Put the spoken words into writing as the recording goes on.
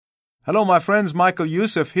Hello, my friends. Michael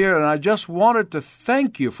Youssef here, and I just wanted to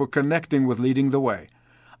thank you for connecting with Leading the Way.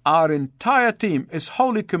 Our entire team is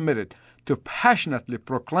wholly committed to passionately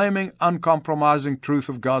proclaiming uncompromising truth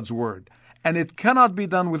of God's Word, and it cannot be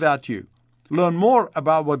done without you. Learn more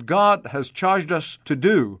about what God has charged us to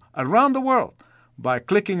do around the world by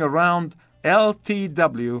clicking around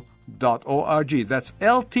ltw.org. That's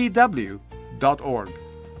ltw.org.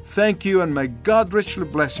 Thank you, and may God richly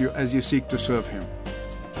bless you as you seek to serve Him.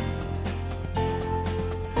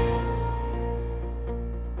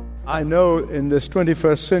 I know in this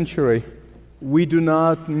 21st century, we do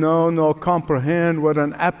not know nor comprehend what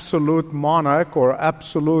an absolute monarch or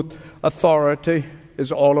absolute authority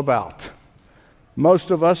is all about. Most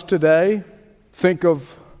of us today think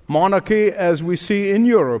of monarchy as we see in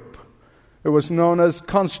Europe. It was known as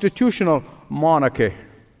constitutional monarchy.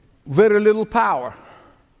 Very little power.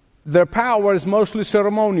 Their power is mostly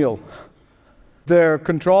ceremonial. Their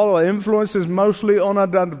control or influence is mostly on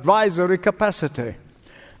an advisory capacity.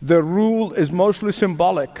 Their rule is mostly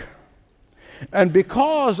symbolic. And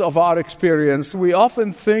because of our experience, we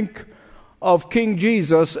often think of King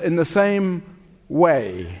Jesus in the same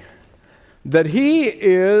way. That He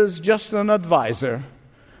is just an advisor.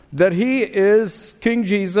 That King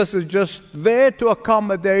Jesus is just there to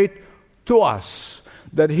accommodate to us.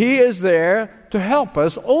 That He is there to help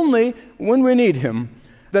us only when we need Him.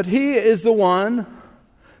 That He is the one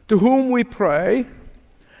to whom we pray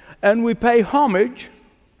and we pay homage,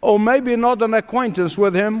 or maybe not an acquaintance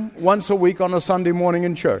with Him once a week on a Sunday morning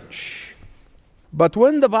in church. But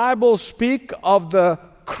when the Bible speaks of the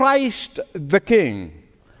Christ the King,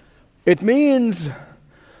 it means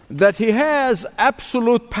that He has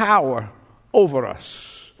absolute power over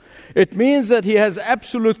us. It means that He has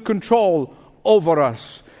absolute control over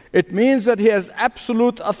us. It means that He has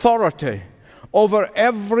absolute authority over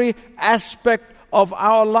every aspect of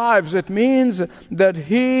our lives. It means that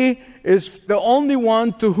He is the only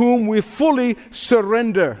one to whom we fully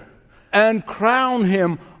surrender and crown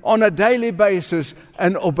Him on a daily basis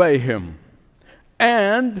and obey Him.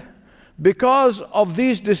 And because of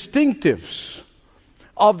these distinctives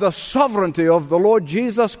of the sovereignty of the Lord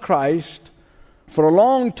Jesus Christ, for a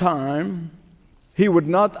long time, He would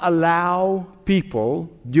not allow people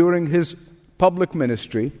during His public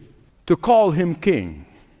ministry to call Him king.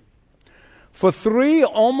 For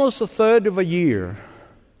almost a third of a year,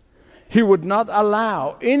 He would not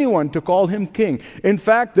allow anyone to call Him king. In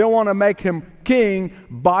fact, they want to make Him king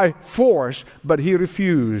by force, but He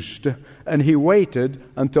refused. And He waited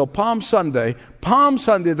until Palm Sunday. Palm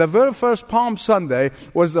Sunday, the very first Palm Sunday,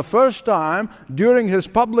 was the first time during His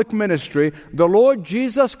public ministry the Lord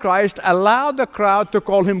Jesus Christ allowed the crowd to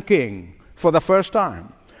call Him king for the first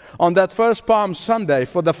time. On that first Palm Sunday,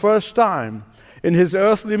 for the first time in His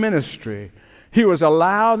earthly ministry, He was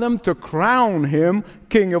allowed them to crown Him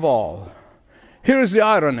king of all. Here is the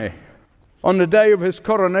irony. On the day of His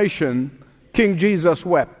coronation, King Jesus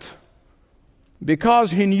wept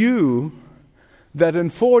because He knew that in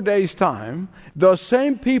 4 days' time, those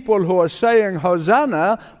same people who are saying,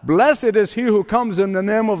 Hosanna, blessed is He who comes in the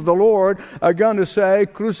name of the Lord, are going to say,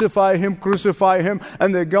 crucify Him,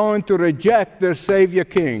 and they're going to reject their Savior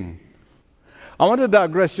King. I want to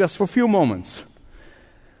digress just for a few moments.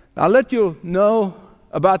 I'll let you know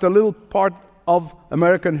about a little part of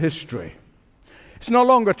American history. It's no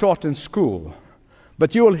longer taught in school,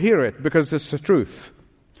 but you will hear it because it's the truth.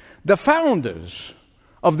 The founders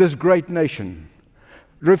of this great nation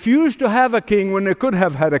refused to have a king when they could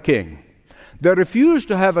have had a king. They refused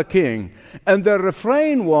to have a king, and their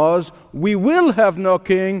refrain was, we will have no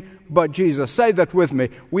king but Jesus. Say that with me.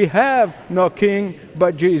 We have no king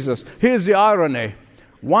but Jesus. Here's the irony.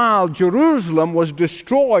 While Jerusalem was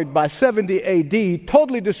destroyed by 70 AD,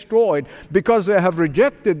 totally destroyed because they have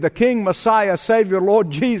rejected the King, Messiah, Savior,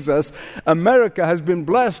 Lord Jesus, America has been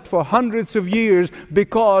blessed for hundreds of years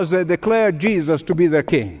because they declared Jesus to be their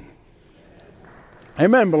King.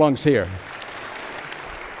 Amen belongs here.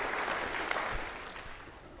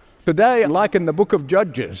 Today, like in the book of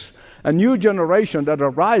Judges, a new generation that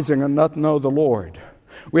are rising and not know the Lord.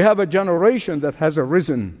 We have a generation that has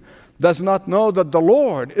arisen, does not know that the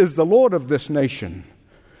Lord is the Lord of this nation.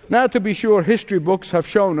 Now, to be sure, history books have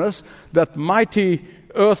shown us that mighty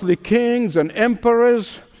earthly kings and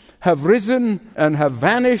emperors have risen and have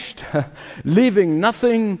vanished, leaving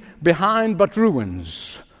nothing behind but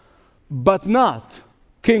ruins. But not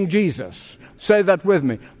King Jesus. Say that with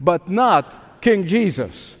me. But not King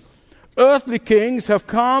Jesus. Earthly kings have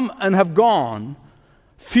come and have gone.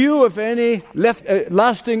 Few, if any, left a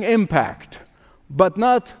lasting impact. But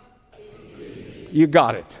not... You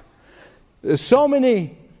got it. There's so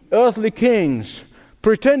many earthly kings,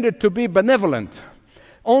 pretended to be benevolent,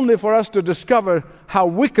 only for us to discover how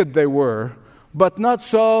wicked they were, but not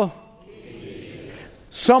so.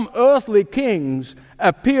 Some earthly kings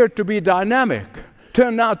appeared to be dynamic,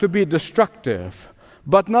 turned out to be destructive,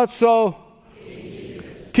 but not so.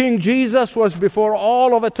 King Jesus was before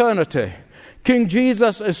all of eternity. King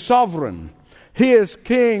Jesus is sovereign. He is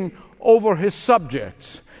king over his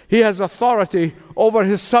subjects. He has authority over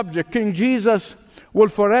his subject. King Jesus will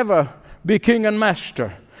forever be king and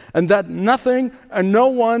master, and that nothing and no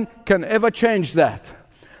one can ever change that.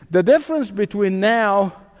 The difference between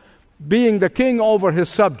now being the king over his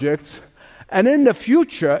subjects and in the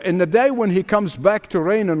future, in the day when he comes back to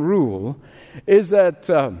reign and rule, is that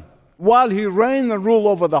while he reigns and rule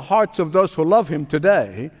over the hearts of those who love him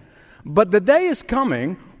today, but the day is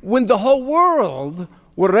coming when the whole world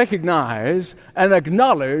will recognize and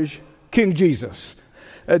acknowledge King Jesus.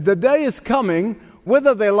 The day is coming,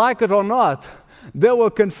 whether they like it or not, they will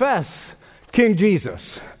confess King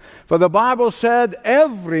Jesus. For the Bible said,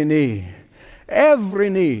 every knee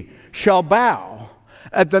shall bow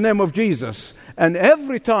at the name of Jesus, and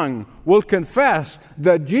every tongue will confess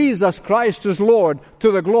that Jesus Christ is Lord,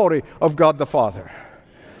 to the glory of God the Father.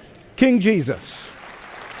 King Jesus.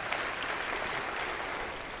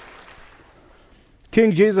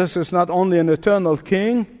 King Jesus is not only an eternal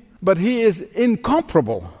king, but he is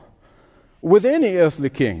incomparable with any earthly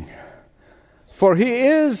king. For he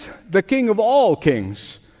is the King of all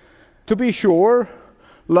kings. To be sure,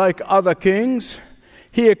 like other kings,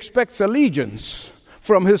 he expects allegiance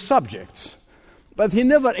from his subjects, but he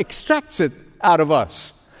never extracts it out of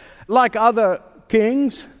us. Like other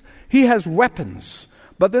kings, he has weapons,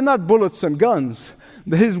 but they're not bullets and guns.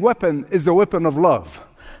 His weapon is the weapon of love.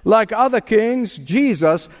 Like other kings,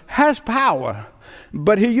 Jesus has power,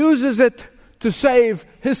 but he uses it to save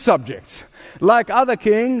his subjects. Like other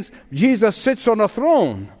kings, Jesus sits on a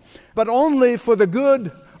throne, but only for the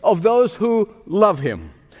good of those who love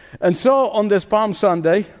him. And so on this Palm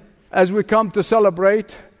Sunday, as we come to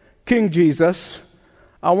celebrate King Jesus,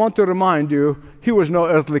 I want to remind you, he was no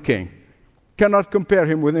earthly king. Cannot compare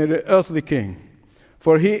him with any earthly king.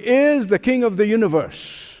 For he is the King of the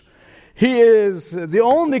universe. He is the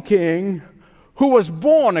only king who was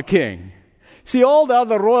born a king. See, all the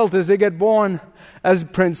other royalties, they get born as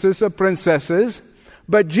princes or princesses,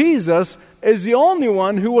 but Jesus is the only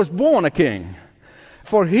one who was born a king.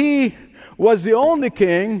 For he was the only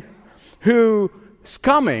king whose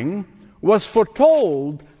coming was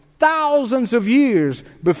foretold thousands of years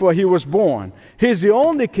before he was born. He's the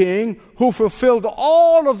only king who fulfilled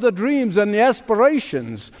all of the dreams and the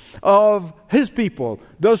aspirations of his people,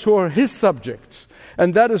 those who are his subjects.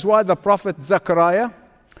 And that is why the prophet Zechariah,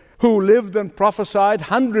 who lived and prophesied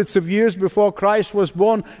hundreds of years before Christ was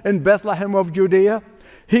born in Bethlehem of Judea,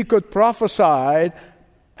 he could prophesy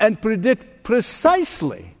and predict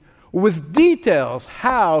precisely with details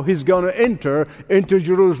how he's going to enter into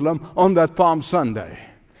Jerusalem on that Palm Sunday.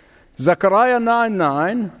 Zechariah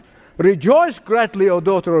 9:9, rejoice greatly, O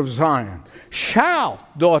daughter of Zion.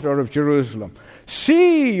 Shout, daughter of Jerusalem.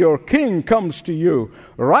 See, your king comes to you,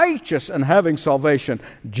 righteous and having salvation,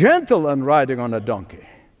 gentle and riding on a donkey.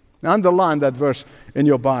 Underline that verse in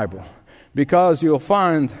your Bible, because you'll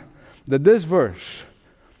find that this verse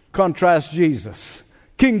contrasts Jesus,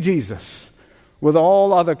 King Jesus, with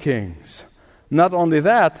all other kings. Not only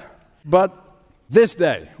that, but this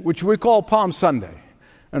day, which we call Palm Sunday,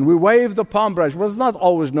 and we wave the palm branch. It was not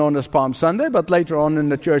always known as Palm Sunday, but later on in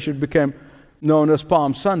the church it became known as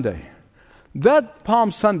Palm Sunday. That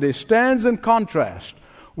Palm Sunday stands in contrast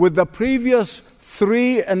with the previous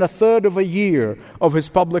 3 1/3 of a year of his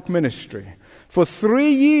public ministry. For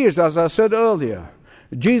 3 years, as I said earlier,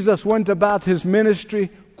 Jesus went about his ministry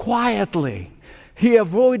quietly. He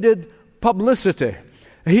avoided publicity.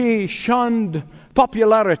 He shunned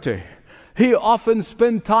popularity. He often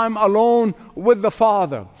spent time alone with the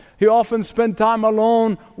Father. He often spent time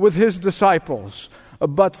alone with his disciples.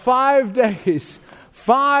 But 5 days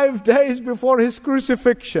before his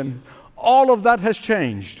crucifixion, all of that has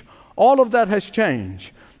changed. All of that has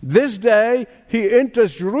changed. This day, he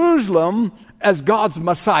enters Jerusalem as God's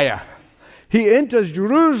Messiah. He enters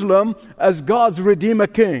Jerusalem as God's Redeemer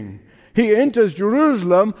King. He enters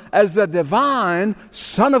Jerusalem as the divine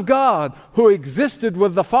Son of God who existed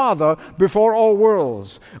with the Father before all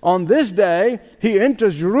worlds. On this day, he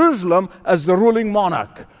enters Jerusalem as the ruling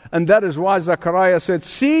monarch. And that is why Zechariah said,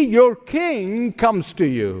 see, your king comes to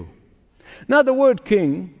you. Now, the word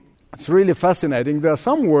king, it's really fascinating. There are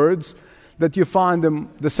some words that you find them,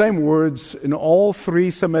 the same words in all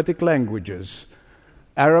 3 Semitic languages,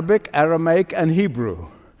 Arabic, Aramaic, and Hebrew.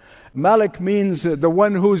 Malik means the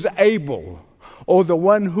one who's able, or the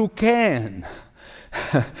one who can.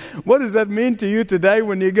 What does that mean to you today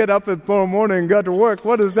when you get up tomorrow morning and go to work?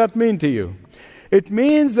 What does that mean to you? It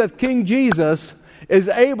means that King Jesus is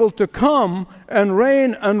able to come and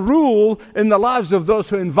reign and rule in the lives of those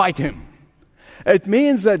who invite him. It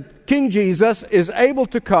means that King Jesus is able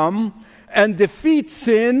to come and defeat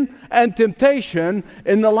sin and temptation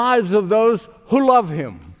in the lives of those who love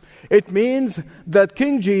him. It means that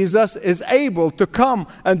King Jesus is able to come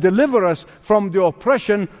and deliver us from the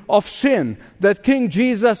oppression of sin. That King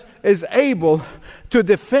Jesus is able to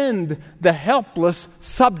defend the helpless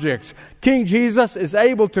subjects. King Jesus is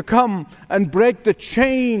able to come and break the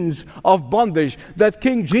chains of bondage. That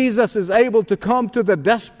King Jesus is able to come to the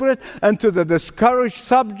desperate and to the discouraged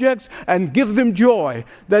subjects and give them joy.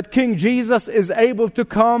 That King Jesus is able to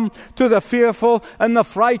come to the fearful and the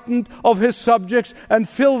frightened of his subjects and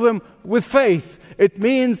fill them with faith. It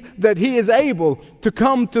means that he is able to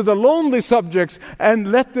come to the lonely subjects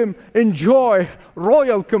and let them enjoy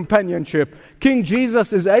royal companionship. King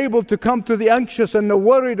Jesus is able to come to the anxious and the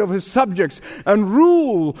worried of his subjects and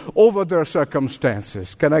rule over their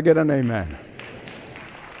circumstances. Can I get an amen?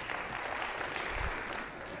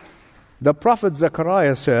 The prophet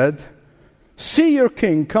Zechariah said, "See, your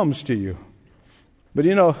king comes to you." But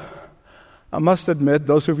I must admit,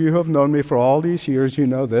 those of you who have known me for all these years, you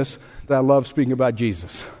know this, that I love speaking about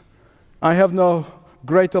Jesus. I have no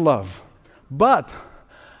greater love.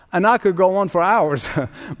 And I could go on for hours,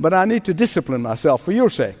 but I need to discipline myself for your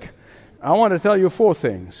sake. I want to tell you 4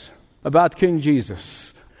 things about King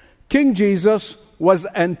Jesus. King Jesus was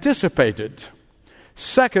anticipated.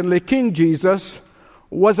 Secondly, King Jesus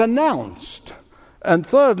was announced. And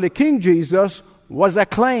thirdly, King Jesus was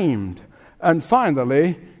acclaimed. And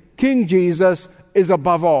finally, King Jesus is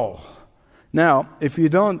above all. Now, if you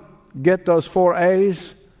don't get those 4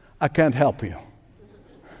 A's, I can't help you.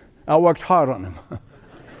 I worked hard on them.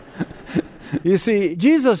 You see,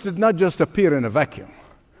 Jesus did not just appear in a vacuum.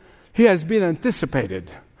 He has been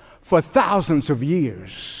anticipated for thousands of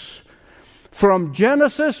years. From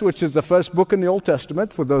Genesis, which is the first book in the Old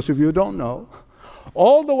Testament, for those of you who don't know,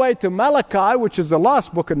 all the way to Malachi, which is the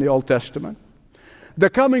last book in the Old Testament, the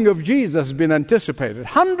coming of Jesus has been anticipated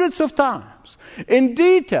hundreds of times in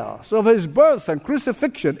details of his birth and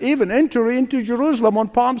crucifixion, even entry into Jerusalem on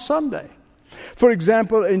Palm Sunday. For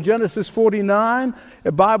example, in Genesis 49,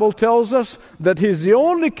 the Bible tells us that he's the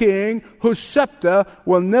only king whose scepter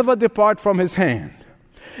will never depart from his hand.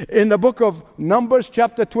 In the book of Numbers,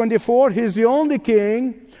 chapter 24, he's the only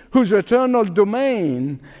king whose eternal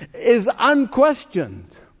domain is unquestioned.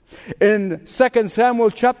 In 2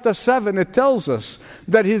 Samuel chapter 7, it tells us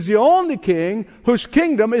that he's the only king whose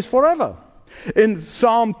kingdom is forever. In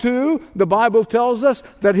Psalm 2, the Bible tells us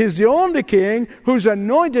that he's the only king who's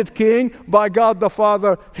anointed king by God the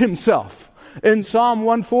Father himself. In Psalm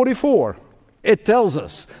 144, it tells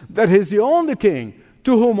us that he's the only king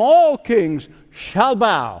to whom all kings shall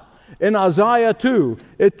bow. In Isaiah 2,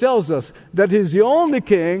 it tells us that he's the only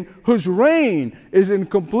king whose reign is in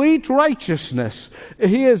complete righteousness.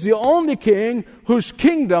 He is the only king whose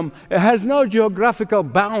kingdom has no geographical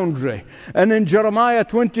boundary. And in Jeremiah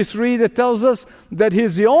 23, it tells us that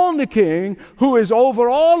he's the only king who is over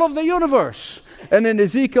all of the universe. And in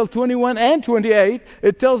Ezekiel 21 and 28,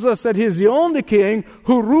 it tells us that he's the only king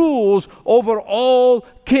who rules over all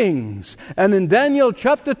kings. And in Daniel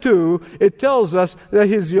chapter 2, it tells us that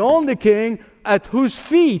he's the only king at whose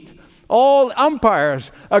feet all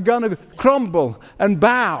empires are going to crumble and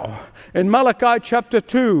bow. In Malachi chapter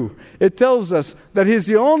 2, it tells us that he's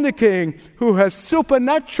the only king who has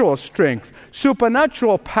supernatural strength,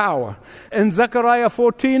 supernatural power. In Zechariah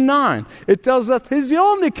 14:9, it tells us he's the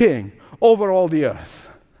only king over all the earth.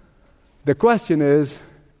 The question is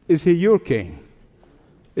he your king?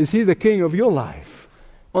 Is he the king of your life?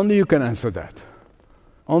 Only you can answer that.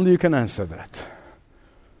 Only you can answer that.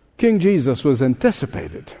 King Jesus was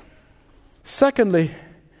anticipated. Secondly,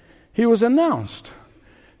 he was announced.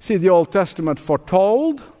 See, the Old Testament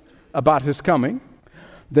foretold about his coming.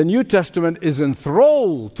 The New Testament is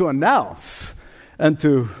enthralled to announce and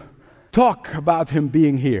to talk about him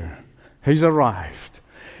being here. He's arrived.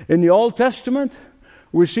 In the Old Testament,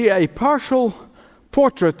 we see a partial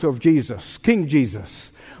portrait of Jesus, King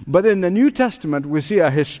Jesus. But in the New Testament, we see a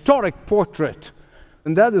historic portrait.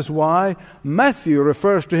 And that is why Matthew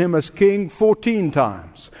refers to him as king 14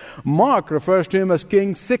 times. Mark refers to him as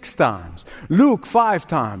king 6 times. Luke 5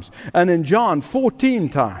 times. And in John 14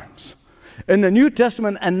 times. In the New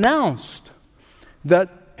Testament announced that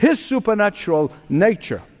his supernatural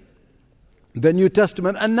nature. The New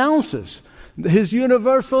Testament announces his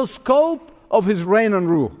universal scope of his reign and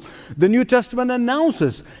rule. The New Testament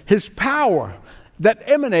announces his power that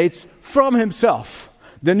emanates from himself.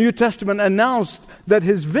 The New Testament announced that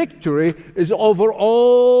his victory is over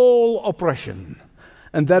all oppression.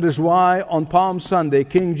 And that is why on Palm Sunday,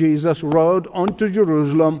 King Jesus rode onto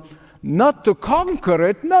Jerusalem, not to conquer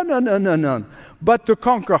it, no, but to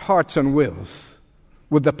conquer hearts and wills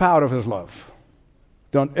with the power of his love.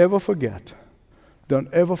 Don't ever forget.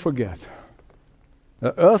 Don't ever forget.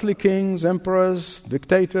 The earthly kings, emperors,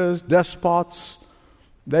 dictators, despots,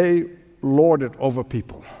 they lord it over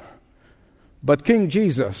people. But King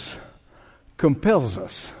Jesus compels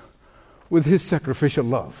us with his sacrificial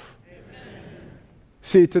love. Amen.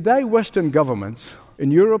 See, today Western governments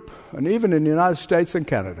in Europe and even in the United States and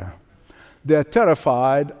Canada, they're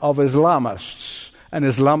terrified of Islamists and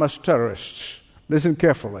Islamist terrorists. Listen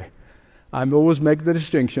carefully. I always make the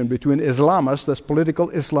distinction between Islamists, that's political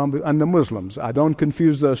Islam, and the Muslims. I don't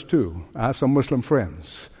confuse those two. I have some Muslim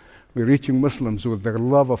friends. We're reaching Muslims with the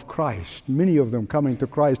love of Christ, many of them coming to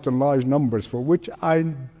Christ in large numbers, for which I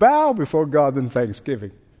bow before God in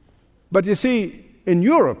thanksgiving. But you see, in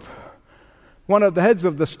Europe, one of the heads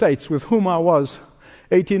of the states with whom I was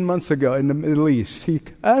 18 months ago in the Middle East, he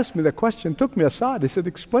asked me the question, took me aside. He said,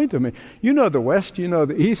 explain to me, you know the West, you know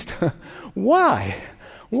the East. Why?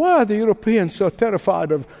 Why are the Europeans so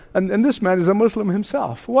terrified of, and this man is a Muslim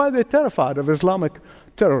himself, why are they terrified of Islamic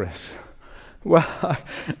terrorists? Well,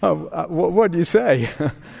 what do you say?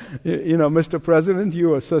 You know, Mr. President,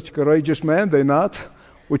 you are such a courageous man. They're not,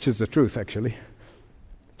 which is the truth, actually.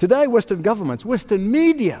 Today, Western governments, Western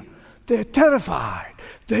media, they're terrified.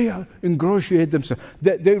 They ingratiate themselves.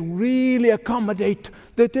 They really accommodate.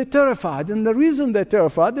 They're terrified. And the reason they're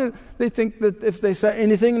terrified, they think that if they say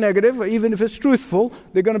anything negative, or even if it's truthful,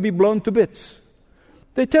 they're going to be blown to bits.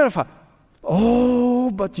 They're terrified.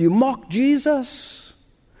 Oh, but you mock Jesus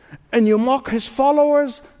and you mock his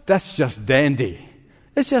followers, that's just dandy.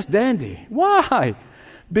 It's just dandy. Why?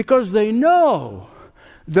 Because they know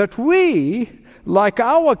that we, like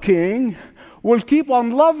our King, will keep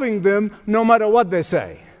on loving them no matter what they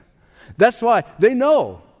say. That's why they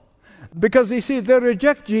know. Because you see, they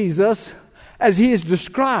reject Jesus as he is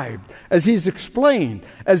described, as he's explained,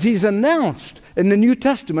 as he's announced in the New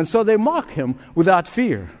Testament, so they mock him without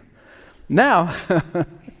fear. Now,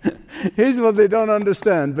 here's what they don't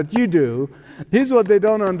understand, but you do. Here's what they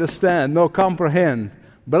don't understand, nor comprehend.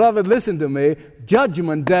 Beloved, listen to me.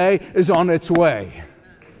 Judgment Day is on its way.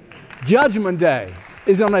 Judgment Day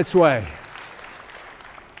is on its way.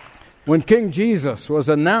 When King Jesus was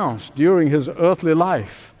announced during his earthly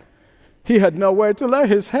life, he had nowhere to lay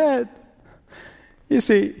his head. You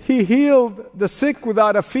see, he healed the sick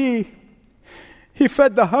without a fee. He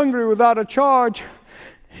fed the hungry without a charge.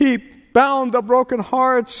 He bound the broken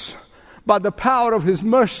hearts by the power of his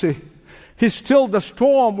mercy. He stilled the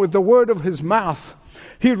storm with the word of his mouth.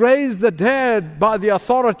 He raised the dead by the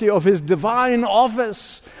authority of his divine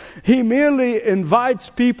office. He merely invites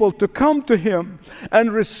people to come to him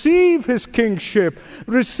and receive his kingship,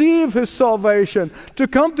 receive his salvation, to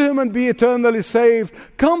come to him and be eternally saved,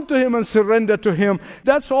 come to him and surrender to him.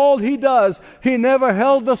 That's all he does. He never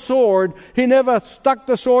held the sword. He never stuck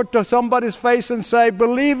the sword to somebody's face and say,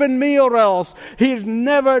 believe in me or else. He's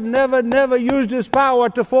never used his power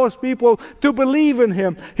to force people to believe in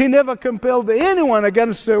him. He never compelled anyone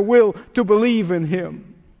against their will to believe in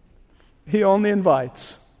him. He only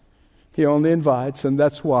invites. He only invites, and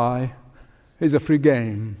that's why he's a free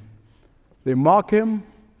game. They mock him.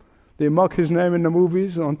 They mock his name in the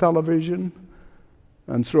movies, on television,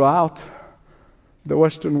 and throughout the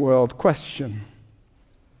Western world. Question: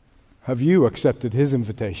 have you accepted his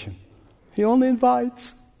invitation? He only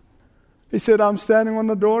invites. He said, I'm standing on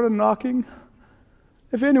the door and knocking.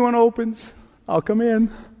 If anyone opens, I'll come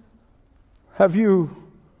in. Have you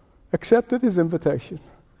accepted his invitation?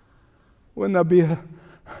 Wouldn't that be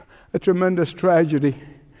a tremendous tragedy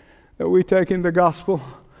that we're taking the gospel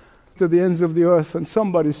to the ends of the earth and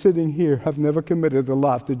somebody sitting here have never committed their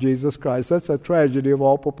life to Jesus Christ? That's a tragedy of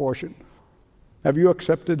all proportion. Have you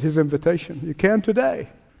accepted his invitation? You can today.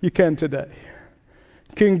 You can today.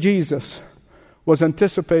 King Jesus was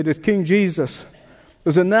anticipated. King Jesus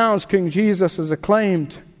was announced. King Jesus is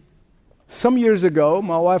acclaimed. Some years ago,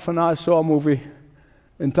 my wife and I saw a movie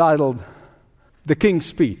entitled The King's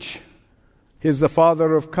Speech. He's the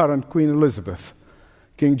father of current Queen Elizabeth,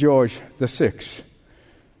 King George VI.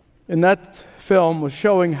 In that film was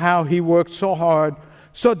showing how he worked so hard,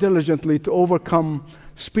 so diligently to overcome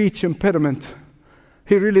speech impediment.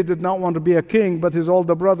 He really did not want to be a king, but his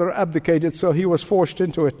older brother abdicated, so he was forced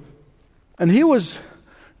into it. And he was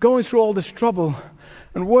going through all this trouble,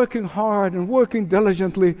 and working hard and working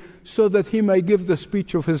diligently so that he may give the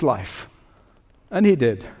speech of his life. And he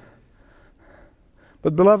did.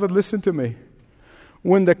 But beloved, listen to me.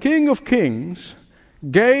 When the King of Kings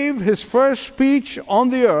gave his first speech on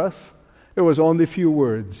the earth, it was only few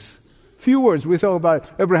words. Few words. We talk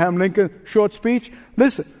about Abraham Lincoln, short speech.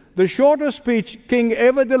 Listen, the shortest speech king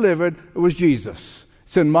ever delivered was Jesus.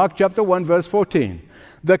 It's in Mark chapter 1, verse 14.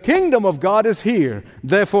 The kingdom of God is here.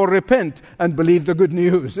 Therefore repent and believe the good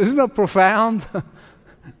news. Isn't that profound?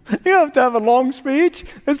 You don't have to have a long speech.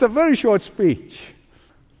 It's a very short speech.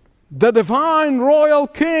 The divine royal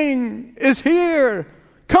king is here.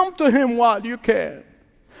 Come to him while you can.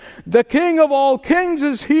 The King of all kings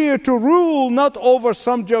is here to rule not over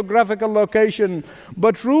some geographical location,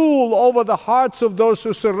 but rule over the hearts of those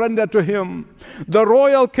who surrender to him. The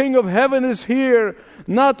royal King of heaven is here,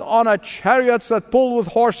 not on a chariot that pull with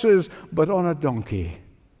horses, but on a donkey.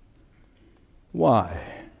 Why?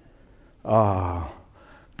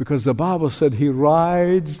 Because the Bible said he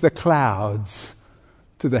rides the clouds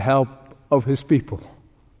to the help of his people.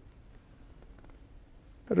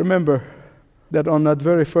 I remember that on that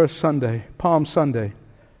very first Sunday, Palm Sunday,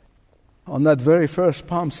 the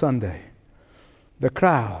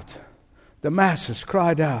crowd, the masses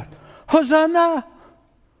cried out, Hosanna!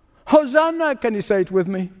 Hosanna! Can you say it with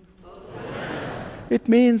me? Hosanna. It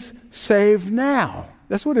means save now.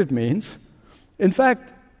 That's what it means. In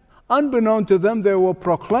fact, unbeknown to them, they were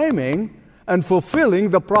proclaiming and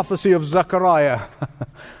fulfilling the prophecy of Zechariah.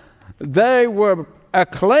 They were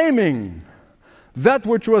acclaiming that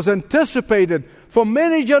which was anticipated for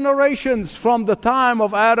many generations from the time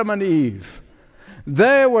of Adam and Eve.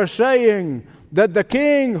 They were saying that the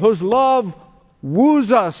King whose love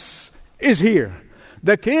woos us is here.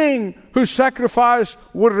 The King whose sacrifice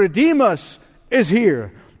will redeem us is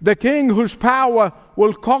here. The King whose power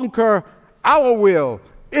will conquer our will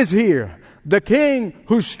is here. The King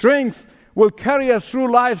whose strength will carry us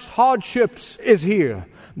through life's hardships is here.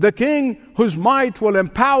 The King whose might will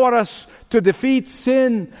empower us to defeat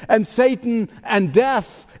sin and Satan and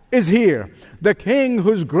death is here. The King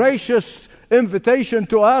whose gracious invitation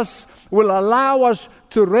to us will allow us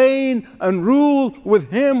to reign and rule with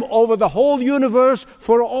him over the whole universe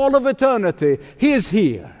for all of eternity. He is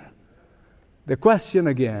here. The question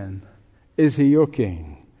again, is he your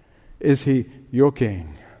King? Is he your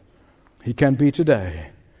King? He can be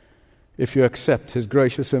today if you accept his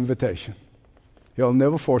gracious invitation. He'll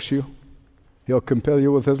never force you. He'll compel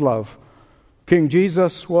you with his love. King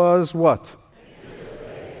Jesus was what?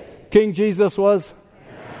 King Jesus was?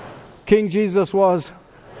 King Jesus was?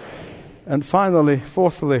 And finally,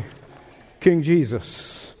 fourthly, King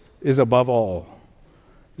Jesus is above all.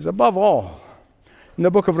 He's above all. In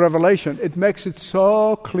the book of Revelation, it makes it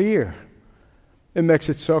so clear. It makes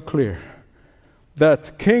it so clear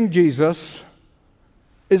that King Jesus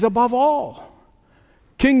is above all.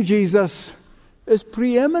 King Jesus is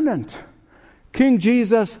preeminent. King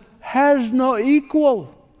Jesus has no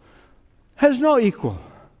equal. Has no equal.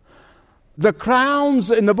 The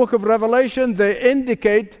crowns in the book of Revelation, they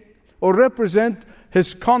indicate or represent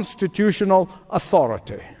his constitutional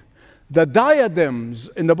authority. The diadems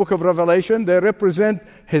in the book of Revelation, they represent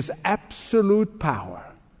his absolute power.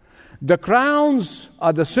 The crowns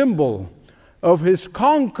are the symbol of his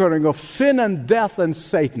conquering of sin and death and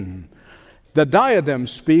Satan. The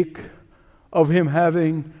diadems speak of him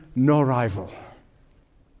having no rival.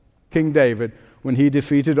 King David, when he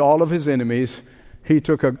defeated all of his enemies, he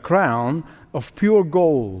took a crown of pure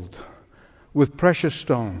gold with precious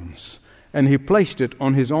stones, and he placed it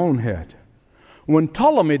on his own head. When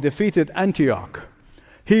Ptolemy defeated Antioch,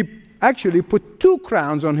 he actually put two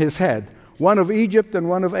crowns on his head, one of Egypt and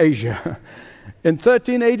one of Asia. In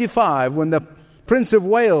 1385, when the Prince of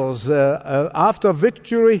Wales, after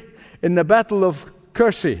victory in the Battle of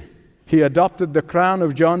Crecy, he adopted the crown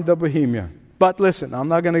of John the Bohemian. But listen, I'm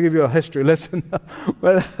not going to give you a history lesson.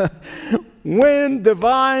 When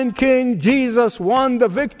divine King Jesus won the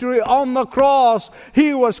victory on the cross,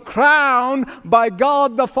 he was crowned by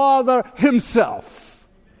God the Father himself.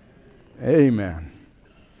 Amen.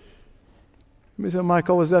 You say,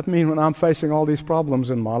 Michael, what does that mean when I'm facing all these problems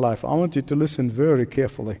in my life? I want you to listen very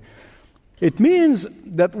carefully. It means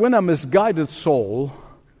that when a misguided soul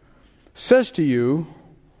says to you,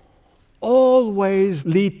 all ways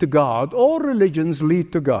lead to God, all religions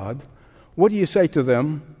lead to God, what do you say to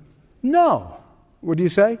them? No. What do you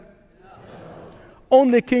say? No.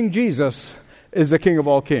 Only King Jesus is the King of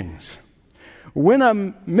all kings. When a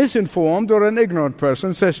misinformed or an ignorant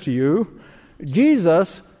person says to you,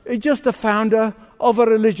 Jesus is just the founder of a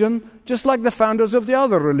religion, just like the founders of the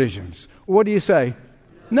other religions, what do you say?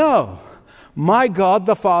 No. my God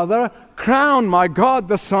the Father crowned my God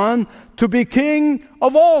the Son to be King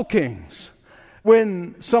of all kings.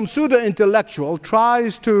 When some pseudo-intellectual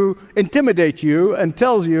tries to intimidate you and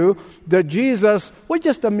tells you that Jesus was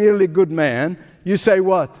just a merely good man, you say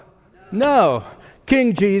what? No.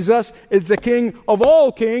 King Jesus is the King of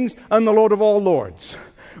all kings and the Lord of all lords.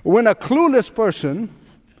 When a clueless person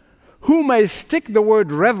who may stick the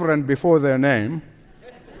word reverend before their name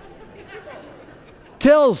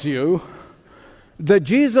tells you that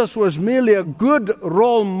Jesus was merely a good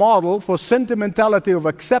role model for sentimentality of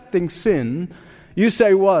accepting sin, you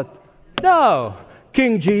say what? No.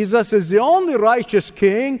 King Jesus is the only righteous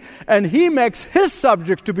king, and he makes his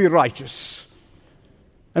subject to be righteous.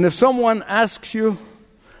 And if someone asks you,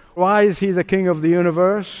 why is he the king of the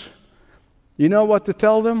universe? You know what to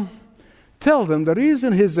tell them? Tell them the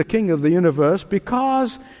reason he's the king of the universe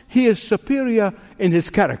because he is superior in his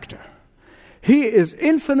character. He is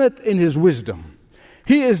infinite in his wisdom.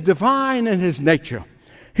 He is divine in his nature.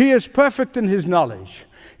 He is perfect in his knowledge.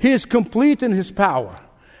 He is complete in his power.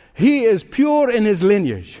 He is pure in his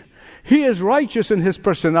lineage. He is righteous in his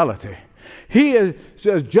personality. He is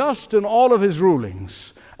just in all of his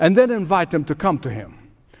rulings. And then invite them to come to him.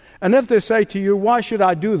 And if they say to you, why should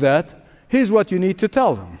I do that? Here's what you need to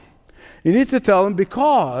tell them. You need to tell them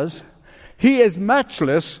because he is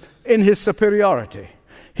matchless in his superiority.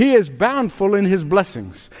 He is bountiful in his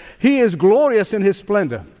blessings. He is glorious in his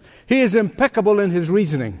splendor. He is impeccable in his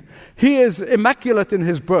reasoning. He is immaculate in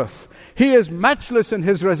his birth. He is matchless in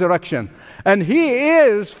his resurrection. And he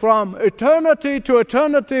is from eternity to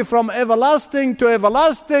eternity, from everlasting to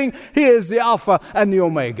everlasting. He is the Alpha and the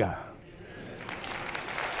Omega.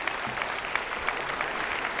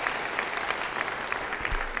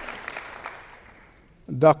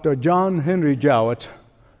 Dr. John Henry Jowett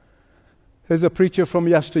is a preacher from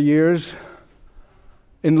yesteryears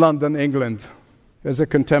in London, England. He's a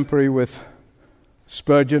contemporary with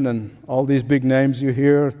Spurgeon and all these big names you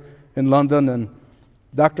hear in London. And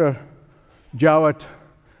Dr. Jowett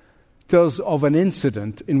tells of an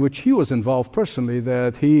incident in which he was involved personally,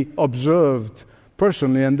 that he observed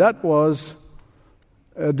personally, and that was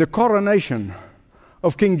the coronation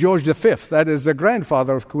of King George V. That is the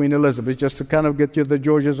grandfather of Queen Elizabeth, just to kind of get you the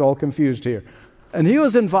Georges all confused here. And he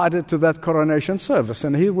was invited to that coronation service.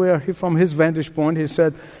 And from his vantage point, he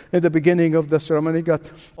said, in the beginning of the ceremony, he got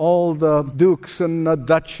all the dukes and the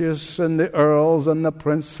duchess and the earls and the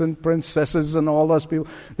prince and princesses and all those people.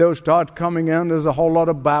 They would start coming in. There's a whole lot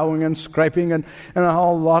of bowing and scraping and a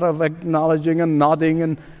whole lot of acknowledging and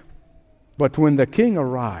nodding. But when the king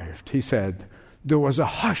arrived, he said, there was a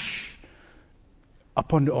hush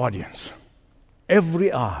upon the audience.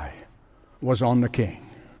 Every eye was on the king.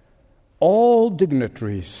 All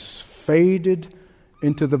dignitaries faded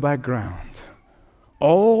into the background.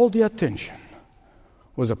 All the attention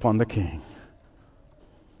was upon the king.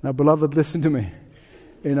 Now, beloved, listen to me.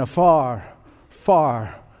 In a far,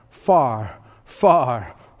 far, far,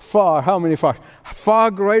 far, far, how many far?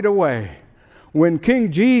 Far greater way, when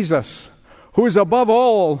King Jesus, who is above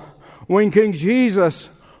all, when King Jesus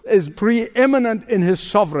is preeminent in his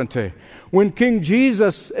sovereignty, when King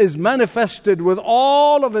Jesus is manifested with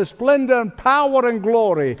all of his splendor and power and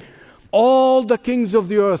glory, all the kings of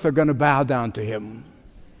the earth are going to bow down to him.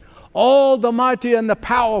 All the mighty and the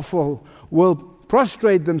powerful will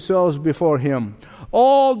prostrate themselves before him.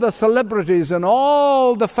 All the celebrities and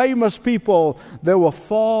all the famous people, they will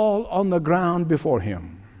fall on the ground before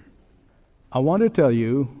him. I want to tell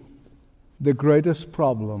you the greatest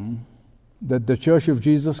problem that the Church of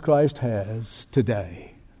Jesus Christ has today.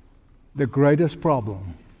 The greatest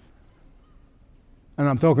problem, and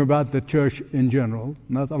I'm talking about the church in general,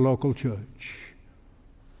 not a local church.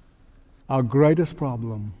 Our greatest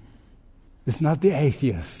problem is not the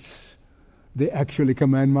atheists. They actually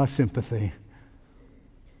command my sympathy.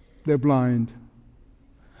 They're blind.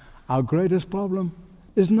 Our greatest problem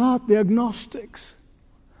is not the agnostics.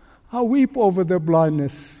 I weep over their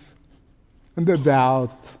blindness and their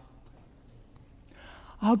doubt.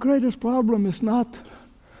 Our greatest problem is not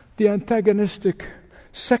the antagonistic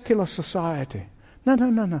secular society.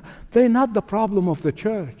 No. They're not the problem of the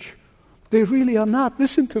church. They really are not.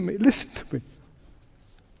 Listen to me.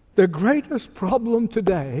 The greatest problem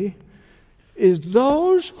today is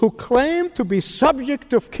those who claim to be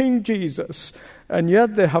subject of King Jesus, and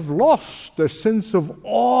yet they have lost their sense of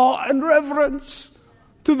awe and reverence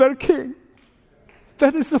to their King.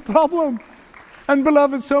 That is the problem. And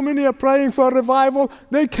beloved, so many are praying for a revival.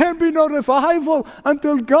 There can be no revival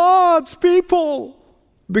until God's people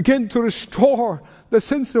begin to restore the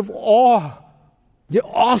sense of awe, the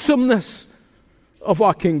awesomeness of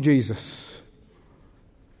our King Jesus.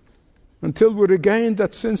 until we regain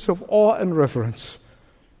that sense of awe and reverence.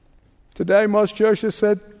 Today, most churches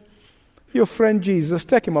said, your friend Jesus,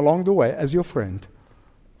 take him along the way as your friend.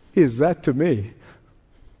 He is that to me.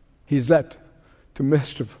 He's that to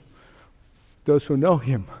most of those who know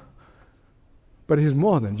him. But he's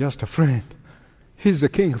more than just a friend. He's the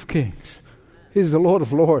King of Kings. He's the Lord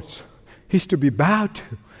of Lords. He's to be bowed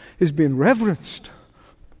to. He's been reverenced.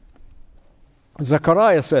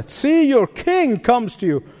 Zechariah said, see, your king comes to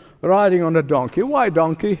you riding on a donkey. Why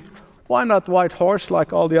donkey? Why not white horse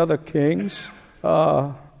like all the other kings?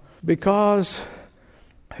 Because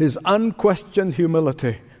his unquestioned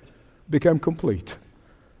humility became complete.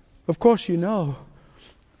 Of course, you know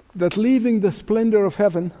that leaving the splendor of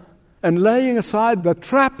heaven and laying aside the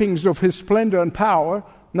trappings of his splendor and power,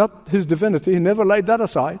 not his divinity, he never laid that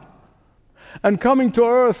aside, and coming to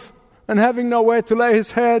earth and having nowhere to lay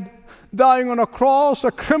his head, dying on a cross,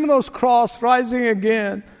 a criminal's cross, rising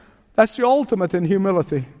again. That's the ultimate in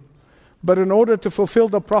humility. But in order to fulfill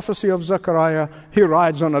the prophecy of Zechariah, he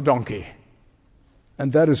rides on a donkey.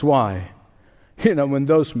 And that is why, when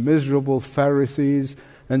those miserable Pharisees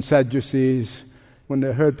and Sadducees, when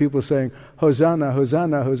they heard people saying, Hosanna,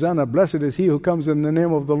 Hosanna, Hosanna, blessed is he who comes in the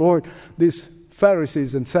name of the Lord, these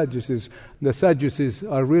Pharisees and Sadducees, the Sadducees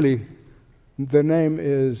are really, their name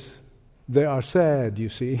is, they are sad, you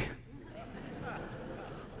see.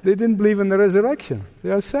 They didn't believe in the resurrection.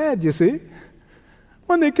 They are sad, you see.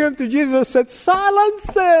 When they came to Jesus, said, silence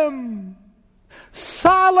them.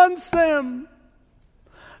 Silence them.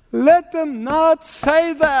 Let them not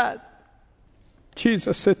say that.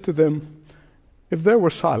 Jesus said to them, if they were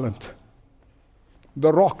silent,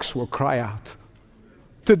 the rocks will cry out.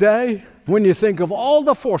 Today, when you think of all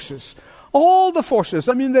the forces,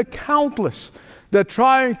 they're countless. They're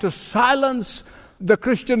trying to silence the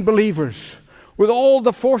Christian believers with all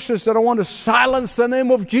the forces that want to silence the name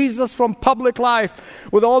of Jesus from public life,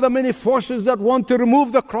 with all the many forces that want to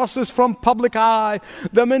remove the crosses from public eye,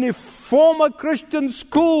 the many former Christian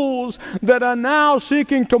schools that are now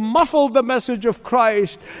seeking to muffle the message of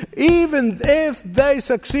Christ. Even if they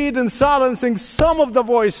succeed in silencing some of the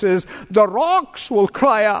voices, the rocks will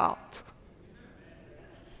cry out.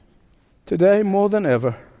 Today, more than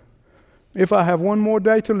ever, if I have one more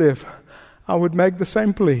day to live, I would make the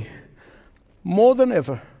same plea. More than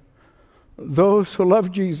ever, those who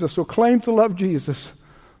love Jesus, who claim to love Jesus,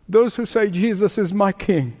 those who say Jesus is my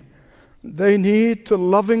King, they need to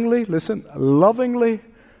lovingly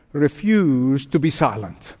refuse to be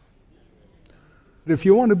silent. If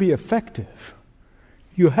you want to be effective,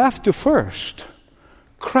 you have to first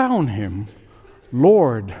crown him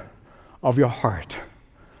Lord of your heart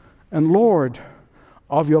and Lord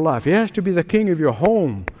of your life. He has to be the king of your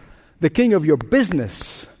home, the king of your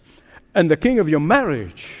business, and the king of your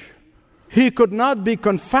marriage. He could not be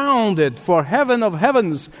confounded, for heaven of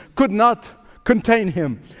heavens could not contain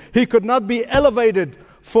him. He could not be elevated,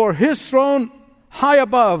 for his throne high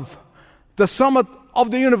above the summit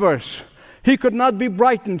of the universe. He could not be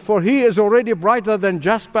brightened, for he is already brighter than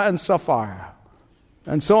jasper and sapphire.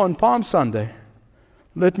 And so on Palm Sunday,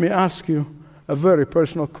 let me ask you a very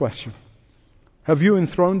personal question. Have you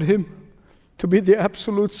enthroned him to be the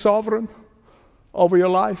absolute sovereign over your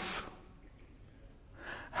life?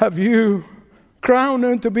 Have you crowned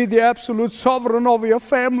him to be the absolute sovereign over your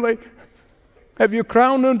family? Have you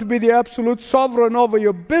crowned him to be the absolute sovereign over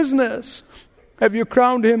your business? Have you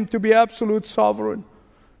crowned him to be absolute sovereign,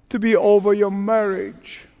 to be over your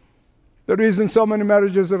marriage? The reason so many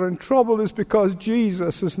marriages are in trouble is because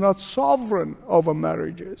Jesus is not sovereign over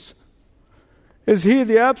marriages. Is he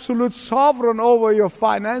the absolute sovereign over your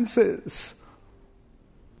finances?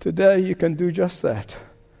 Today you can do just that.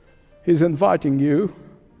 He's inviting you.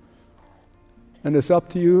 And it's up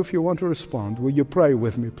to you if you want to respond. Will you pray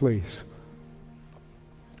with me, please?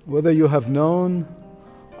 Whether you have known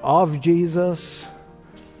of Jesus,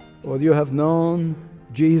 or you have known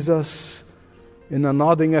Jesus in a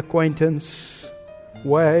nodding acquaintance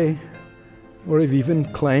way, or have even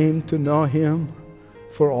claimed to know him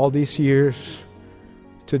for all these years,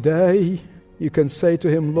 today you can say to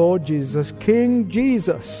him, Lord Jesus, King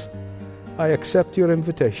Jesus, I accept your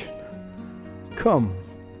invitation. Come.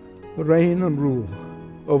 Reign and rule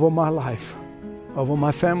over my life, over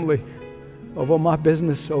my family, over my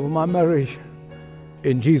business, over my marriage,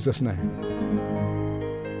 in Jesus' name.